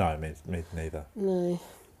 No, me neither. No.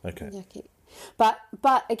 Okay. Yucky. But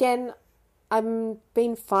again, I'm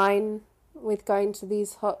been fine with going to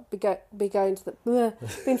these been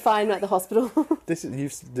fine at the hospital.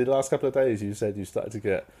 The last couple of days you said you started to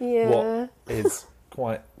get Yeah. what is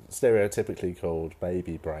quite stereotypically called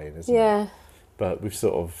baby brain, isn't it? Yeah. But the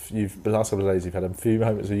last couple of days you've had a few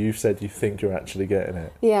moments where you've said you think you're actually getting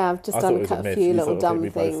it. Yeah, I've just I thought done it was a a myth. few You little thought dumb we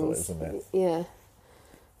both thought it things. was a myth. Yeah.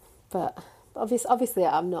 But obviously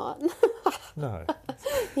I'm not. No.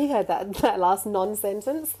 You heard that last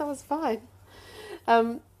non-sentence. That was fine.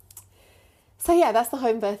 So yeah, that's the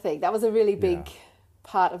home birth thing. That was a really big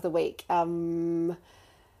part of the week.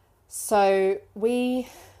 So we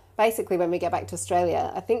basically, when we get back to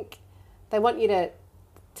Australia, I think they want you to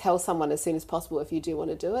tell someone as soon as possible if you do want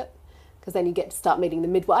to do it, because then you get to start meeting the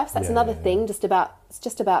midwives. That's another thing. It's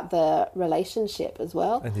just about the relationship as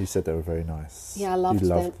well. And you said they were very nice. Yeah, I loved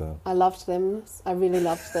them. I loved them. I really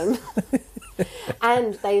loved them.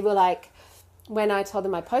 And they were like, when I told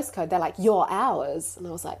them my postcode, they're like, "You're ours," and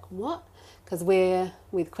I was like, "What?" Because we're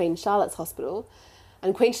with Queen Charlotte's Hospital,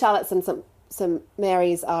 and Queen Charlotte's and St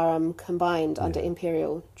Mary's are combined under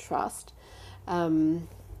Imperial Trust, and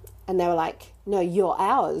they were like, "No, you're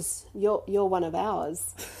ours. You're one of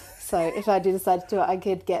ours." So if I do decide to do it, I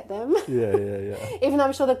could get them. Yeah. Even though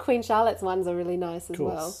I'm sure the Queen Charlotte's ones are really nice as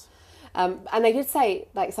well. And they did say,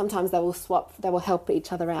 like, sometimes they will help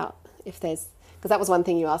each other out if there's, because that was one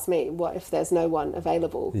thing you asked me, what if there's no one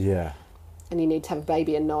available? Yeah. And you need to have a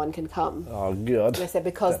baby and no one can come. Oh, God. They said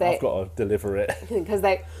because I've got to deliver it. because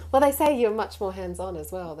they say you're much more hands-on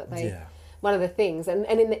as well. One of the things, and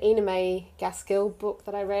in the Ina May Gaskill book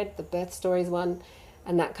that I read, the birth stories one,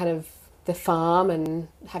 and that kind of the farm and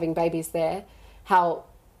having babies there, how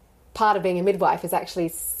part of being a midwife is actually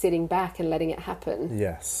sitting back and letting it happen.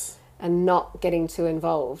 Yes. And not getting too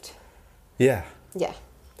involved. Yeah. Yeah.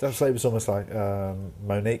 It was almost like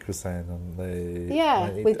Monique was saying on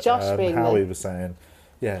the... with Josh being Howie was saying,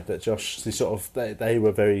 that Josh, they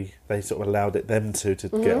were very... They sort of allowed them to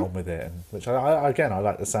get on with it, and which I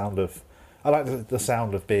like the sound of... I like the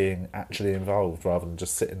sound of being actually involved rather than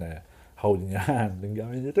just sitting there holding your hand and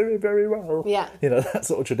going, "You're doing very well." Yeah. That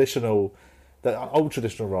sort of traditional... The old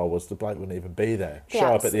traditional role was the bloke wouldn't even be there.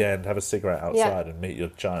 Show up at the end, have a cigarette outside and meet your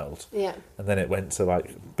child. Yeah. And then it went to like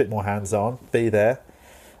a bit more hands-on, be there.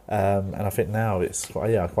 And I think now it's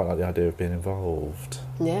I quite like the idea of being involved.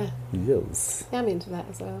 Yeah. Yes. Yeah, I'm into that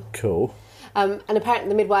as well. Cool. And apparently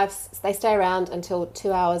the midwives, they stay around until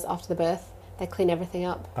 2 hours after the birth. They clean everything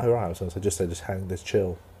up. Oh, right. So just hang, just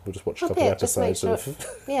chill. We'll just watch a couple of episodes of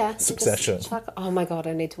Succession. Oh my God,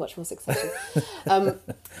 I need to watch more Succession.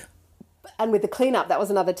 And with the cleanup, that was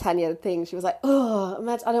another Tanya thing. She was like, "Oh,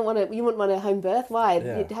 imagine, you wouldn't want a home birth. Why?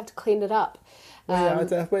 Yeah. You'd have to clean it up." I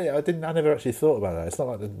never actually thought about that. It's not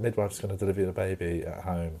like the midwife's going to deliver the baby at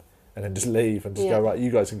home and then just leave and just go, "Right, you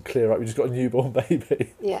guys can clear up. You just got a newborn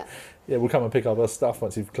baby." Yeah. Yeah, we'll come and pick up our stuff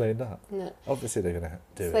once you've cleaned up. Yeah. Obviously, they're going to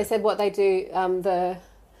do it. They said what they do,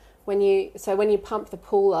 when you pump the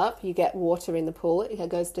pool up, you get water in the pool. It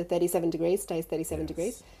goes to 37 degrees, stays 37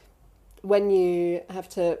 degrees. When you have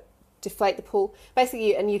to deflate the pool,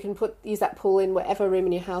 basically, and you can use that pool in whatever room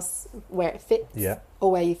in your house where it fits,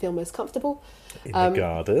 or where you feel most comfortable. In the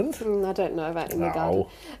garden? I don't know about in the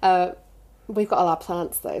garden. We've got all our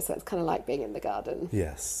plants though, so it's kind of like being in the garden.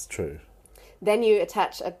 Yes, true. Then you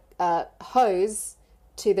attach a hose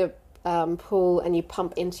to the pool and you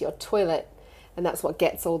pump into your toilet, and that's what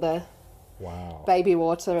gets all the baby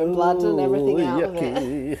water and blood and everything out of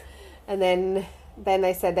it. And then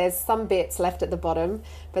they said there's some bits left at the bottom,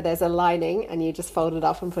 but there's a lining, and you just fold it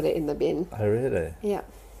up and put it in the bin. Oh, really? Yeah.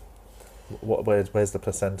 Where's the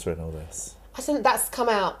placenta in all this? That's come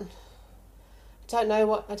out. I don't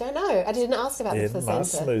know. I didn't ask about the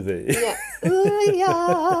placenta. In my smoothie. Yeah. Ooh,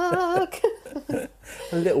 yuck.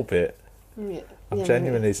 A little bit. Yeah. I'm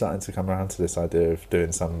genuinely starting to come around to this idea of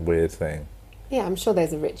doing some weird thing. Yeah, I'm sure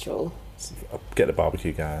there's a ritual. Get the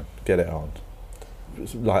barbecue going, get it on,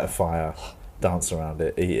 light a fire, dance around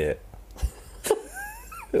it, eat it.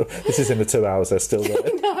 This is in the 2 hours they're still there.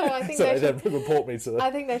 No, I think so they then should, report me to the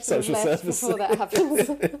I think they should have social left services. before that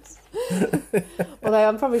happens. Although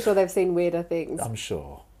I'm probably sure they've seen weirder things. I'm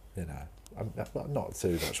sure, I'm not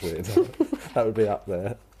too much weird. That would be up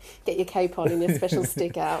there. Get your cape on and your special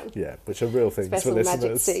stick out. Yeah, which are real things Special for magic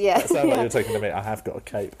listeners. stick, yeah. That sounds like Yeah. you're taking a minute. I have got a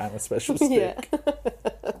cape and a special stick.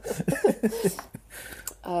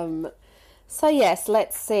 Yeah. So yes,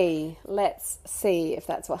 let's see if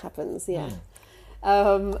that's what happens. Yeah.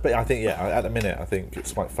 But I think, at the minute, I think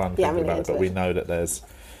it's quite fun Yeah, I'm thinking really about it. But into we it. know that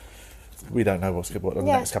we don't know what the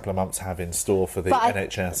Yeah. next couple of months have in store for the But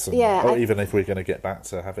NHS, or even if we're going to get back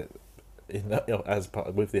to have it as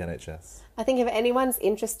part with the NHS. I think if anyone's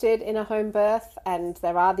interested in a home birth and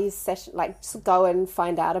there are these sessions, like just go and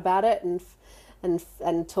find out about it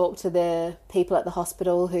and talk to the people at the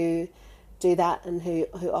hospital who do that and who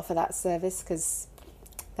offer that service, because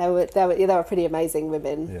they were pretty amazing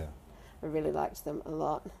women. Yeah. I really liked them a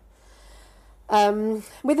lot.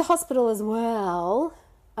 With the hospital as well,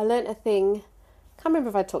 I learnt a thing. Can't remember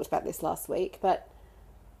if I talked about this last week, but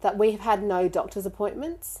that we've had no doctor's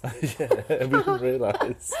appointments. Yeah, we didn't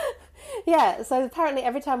realise. Yeah, so apparently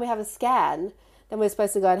every time we have a scan, then we're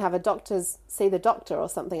supposed to go and have see the doctor or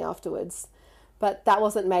something afterwards. But that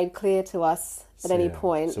wasn't made clear to us at any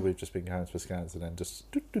point. So we've just been going for scans and then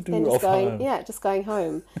just Just going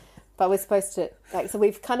home. But we're supposed to, so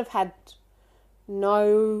we've kind of had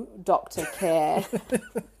no doctor care.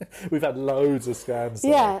 We've had loads of scans.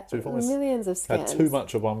 Yeah, so we've almost millions of scans. had too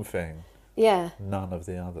much of one thing. Yeah. None of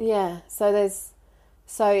the other. Yeah.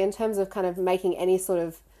 So in terms of kind of making any sort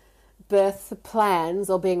of birth plans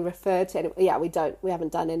or being referred to, we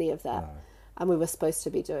haven't done any of that. No. And we were supposed to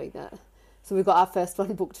be doing that. So we've got our first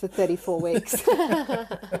one booked for 34 weeks.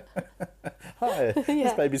 Hi,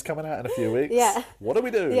 this baby's coming out in a few weeks. Yeah. What do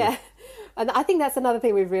we do? Yeah. And I think that's another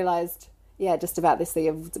thing we've realised, just about this thing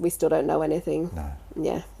of we still don't know anything. No.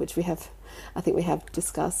 Yeah, which we have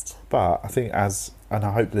discussed. But I think and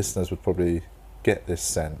I hope listeners would probably get this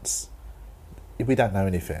sense, we don't know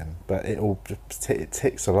anything, but it all it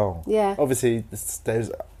ticks along. Yeah. Obviously,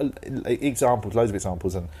 there's loads of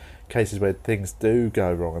examples and cases where things do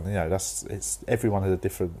go wrong, and everyone has a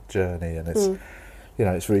different journey, and it's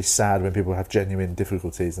it's really sad when people have genuine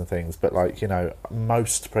difficulties and things. But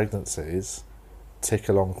most pregnancies tick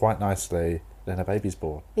along quite nicely. Then a baby's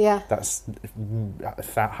born. Yeah. That's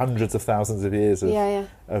hundreds of thousands of years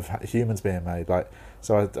of humans being made.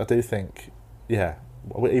 So I do think, even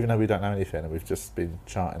though we don't know anything and we've just been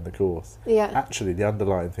charting the course, actually the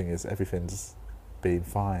underlying thing is everything's been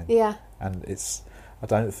fine. Yeah. And I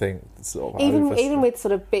don't think sort of even with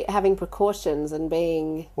sort of having precautions and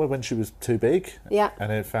being... Well, when she was too big. Yeah.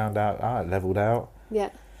 And then found out, it levelled out. Yeah.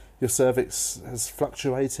 Your cervix has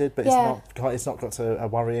fluctuated, but it's not got to a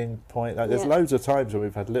worrying point. There's loads of times where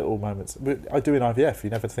we've had little moments. I do in IVF.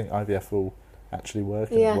 You never think IVF will actually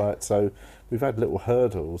work, and it worked. So we've had little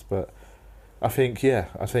hurdles, but I think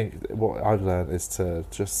what I've learned is to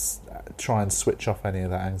just try and switch off any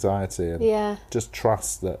of that anxiety and just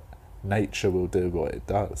trust that nature will do what it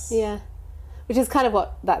does. Yeah, which is kind of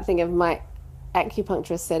what that thing of my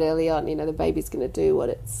acupuncturist said early on. The baby's going to do what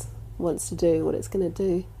it's wants to do, what it's going to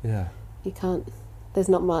do. Yeah. You can't... There's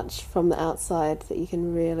not much from the outside that you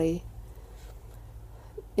can really...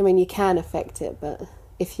 you can affect it, but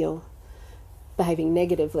if you're behaving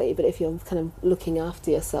negatively, but if you're kind of looking after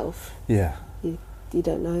yourself... Yeah. You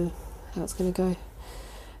don't know how it's going to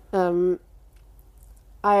go.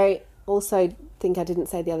 I also think I didn't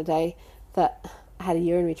say the other day that I had a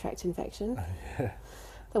urinary tract infection. Oh, yeah.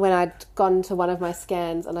 When I'd gone to one of my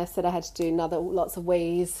scans and I said I had to do lots of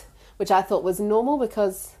wheeze, which I thought was normal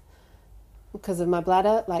because of my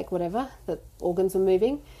bladder, whatever, the organs were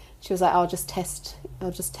moving. She was like, I'll just test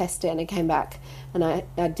it, and it came back, and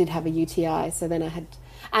I did have a UTI. So then I had,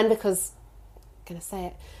 and because, I'm gonna say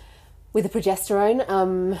it, with the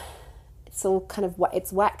progesterone, it's all kind of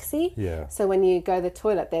it's waxy. Yeah. So when you go to the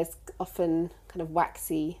toilet, there's often kind of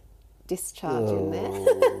waxy discharge in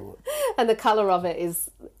there, and the colour of it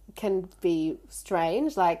can be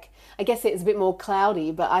strange. I guess it's a bit more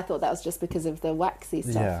cloudy, but I thought that was just because of the waxy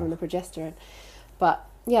stuff from the progesterone. But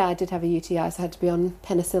I did have a UTI, so I had to be on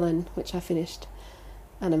penicillin, which I finished,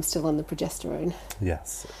 and I'm still on the progesterone.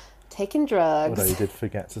 Yes. Taking drugs. Although you did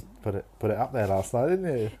forget to put it up there last night,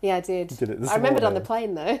 didn't you? Yeah, I did. You did it this I remembered on morning. the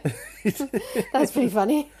plane though. That was pretty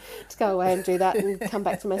funny to go away and do that and come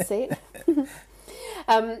back to my seat.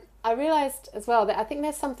 I realised as well that I think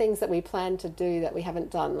there's some things that we plan to do that we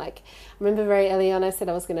haven't done. Like, I remember very early on I said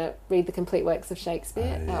I was going to read the complete works of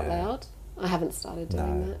Shakespeare out loud. I haven't started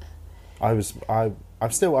doing that.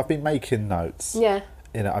 I've been making notes. Yeah.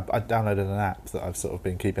 You know, I downloaded an app that I've sort of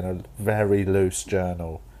been keeping a very loose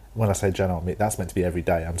journal. When I say journal, I mean, that's meant to be every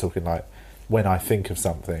day. I'm talking like when I think of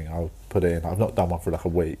something, I'll put it in. I've not done one for like a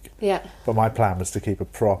week. Yeah. But my plan was to keep a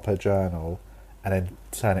proper journal and then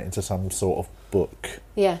turn it into some sort of book.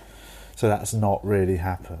 Yeah. So that's not really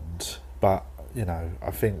happened. But, you know,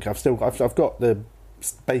 I think I've got the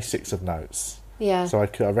basics of notes. Yeah. So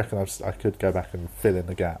I reckon I could go back and fill in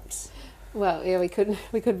the gaps. Well, yeah, we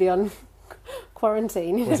could be on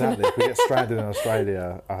quarantine. Exactly. If we get stranded in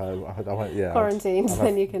Australia, I won't. Yeah, quarantined,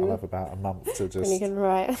 then you can. I'll have about a month to just. Then you can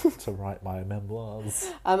write. To write my memoirs.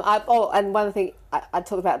 And one thing I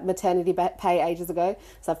talked about maternity pay ages ago,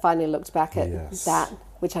 so I finally looked back at that,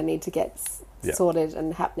 which I need to get sorted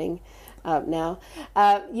and happening now.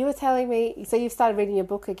 You were telling me, so you've started reading your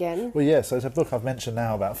book again. Well, yeah. So it's a book I've mentioned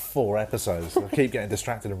now about 4 episodes. I keep getting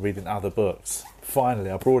distracted and reading other books. Finally,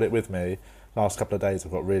 I brought it with me. Last couple of days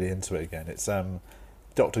I've got really into it again. It's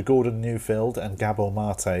Dr. Gordon Newfield and Gabor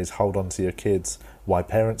Mate's Hold On To Your Kids, Why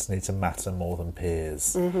Parents Need to Matter More Than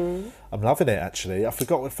Peers. Mm-hmm. I'm loving it, actually. I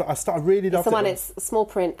really loved it. It's small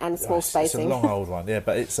print and small spacing. It's a long old one, yeah,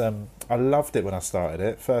 but it's I loved it when I started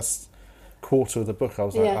it. First quarter of the book I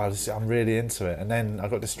was like, I'm really into it, and then I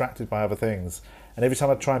got distracted by other things. And every time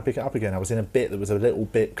I'd try and pick it up again, I was in a bit that was a little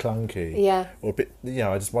bit clunky. Or a bit,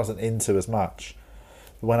 I just wasn't into as much.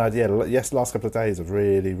 Last couple of days I've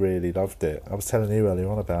really, really loved it. I was telling you earlier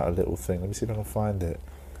on about a little thing. Let me see if I can find it.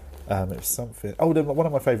 It was something. Oh, one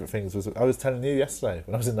of my favourite things was I was telling you yesterday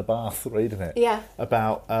when I was in the bath reading it. Yeah.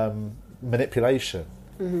 About manipulation.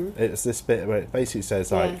 Mm-hmm. It's this bit where it basically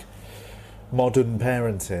says modern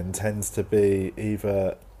parenting tends to be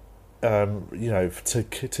either.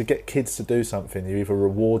 To get kids to do something, you either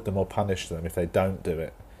reward them or punish them if they don't do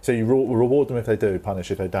it. So you reward them if they do,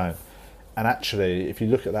 punish if they don't. And actually, if you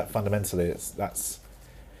look at that fundamentally, that's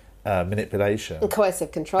manipulation and coercive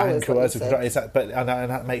control. And coercive control. And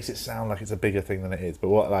that makes it sound like it's a bigger thing than it is. But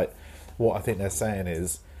what I think they're saying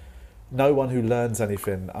is, no one who learns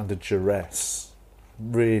anything under duress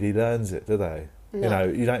really learns it, do they? No.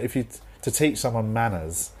 You don't. To teach someone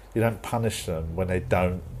manners, you don't punish them when they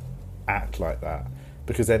don't act like that,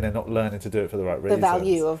 because then they're not learning to do it for the right reasons. The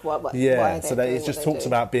value of what so it just talks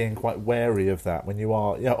about being quite wary of that when you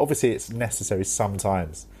are, obviously it's necessary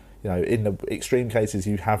sometimes, in the extreme cases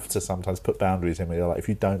you have to sometimes put boundaries in where you're like, if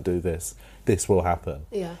you don't do this, this will happen.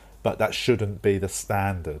 Yeah. But that shouldn't be the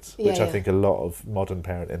standard, which I think a lot of modern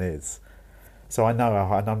parenting is. So I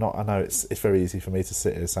know it's very easy for me to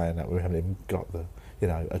sit here saying that we haven't even got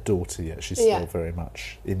a daughter yet. She's still very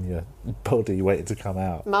much in your body waiting to come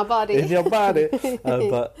out. My body. In your body.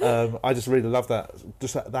 But I just really love that.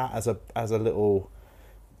 Just that as a little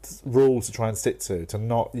rule to try and stick to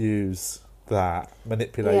not use that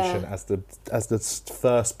manipulation as the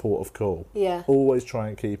first port of call. Yeah. Always try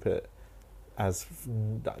and keep it as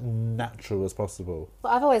natural as possible.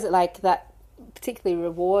 Well, I've always liked that, particularly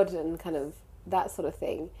reward and kind of that sort of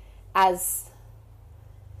thing, as...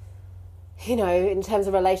 in terms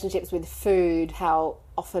of relationships with food, how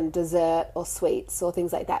often dessert or sweets or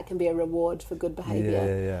things like that can be a reward for good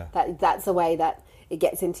behaviour. Yeah. That's a way that it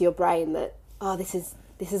gets into your brain that, this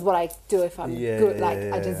is what I do if I'm good.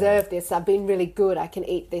 I deserve this. I've been really good. I can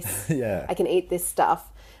eat this. I can eat this stuff,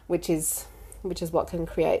 which is what can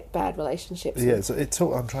create bad relationships. Yeah.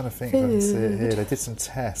 So I'm trying to think. If I can see it here. They did some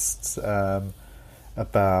tests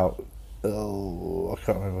about. Oh, I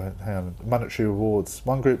can't remember. Hang on. Monetary rewards.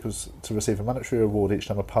 One group was to receive a monetary reward each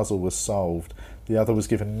time a puzzle was solved. The other was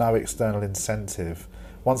given no external incentive.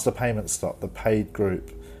 Once the payment stopped, the paid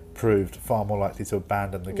group proved far more likely to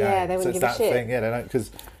abandon the game. Yeah, they wouldn't give a shit. They don't,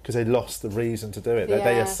 because they lost the reason to do it.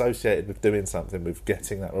 They associated with doing something with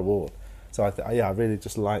getting that reward. So I really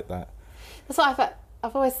just like that. That's what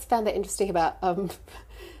I've always found it interesting about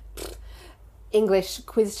English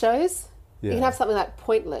quiz shows. Yeah. You can have something like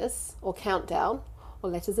Pointless or Countdown or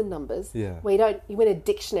Letters and Numbers where you win a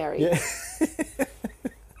dictionary.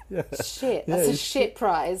 Yeah. Shit, that's a shit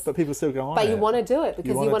prize. But people still go on But you want to do it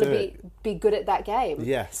because you want to be good at that game.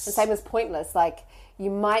 Yes. And same as Pointless, you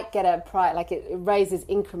might get a prize, it raises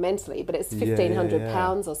incrementally, but it's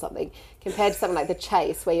 £1,500 or something, compared to something like The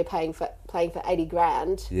Chase where you're playing for 80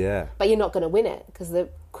 grand. Yeah. But you're not going to win it because the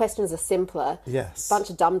questions are simpler. Yes. A bunch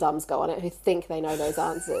of dum-dums go on it who think they know those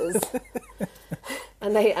answers.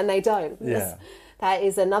 and they don't. Yeah. That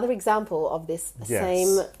is another example of this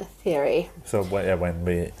same theory. So when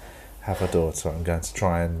we have a daughter, I'm going to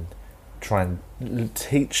try and try and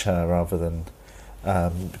teach her rather than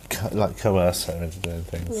coerce her into doing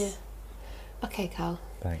things. Yeah. Okay, Carl.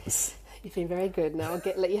 Thanks. You've been very good. Now I'll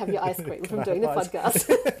let you have your ice cream from doing the podcast.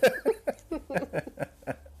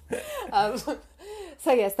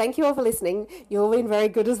 So yes, thank you all for listening. You've all been very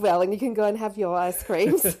good as well, and you can go and have your ice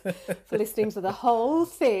creams for listening to the whole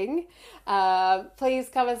thing. Please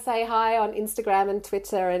come and say hi on Instagram and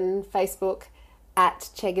Twitter and Facebook at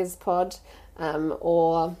CheggersPod,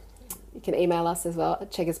 or you can email us as well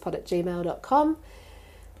at cheggerspod@gmail.com.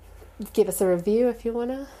 Give us a review if you want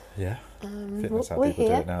to. Yeah. I think that's how people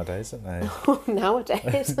do it nowadays, don't they?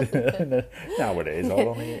 Nowadays. Nowadays, all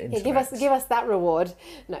on the internet. Yeah, give us that reward.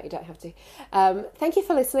 No, you don't have to. Thank you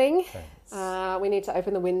for listening. We need to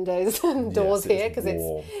open the windows and doors here because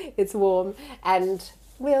it's warm. And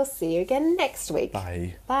we'll see you again next week.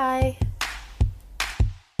 Bye. Bye.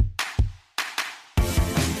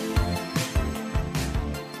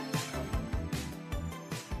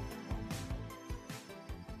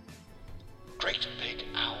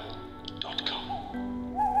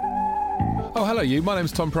 Oh, hello you. My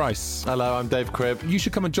name's Tom Price. Hello, I'm Dave Cribb. You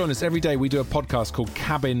should come and join us. Every day we do a podcast called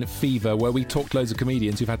Cabin Fever where we talk to loads of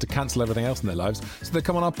comedians who've had to cancel everything else in their lives. So they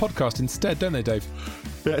come on our podcast instead, don't they, Dave?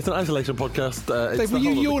 Yeah, it's an isolation podcast. Dave, were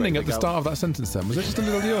you yawning at the start of that sentence then? Was it just a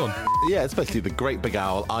little yawn? Yeah, it's basically the Great Big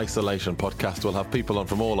Owl Isolation Podcast. We'll have people on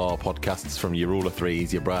from all our podcasts, from your Rule of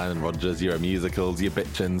Threes, your Brian and Rogers, your Musicals, your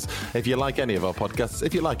Bitchins. If you like any of our podcasts,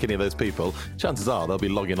 if you like any of those people, chances are they'll be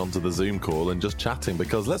logging onto the Zoom call and just chatting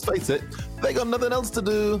because, let's face it, they got nothing else to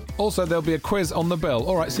do. Also, there'll be a quiz on the bill.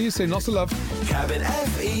 All right, see you soon. Lots of love. Cabin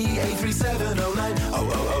FE 83709.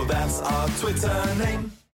 Oh, that's our Twitter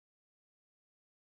name.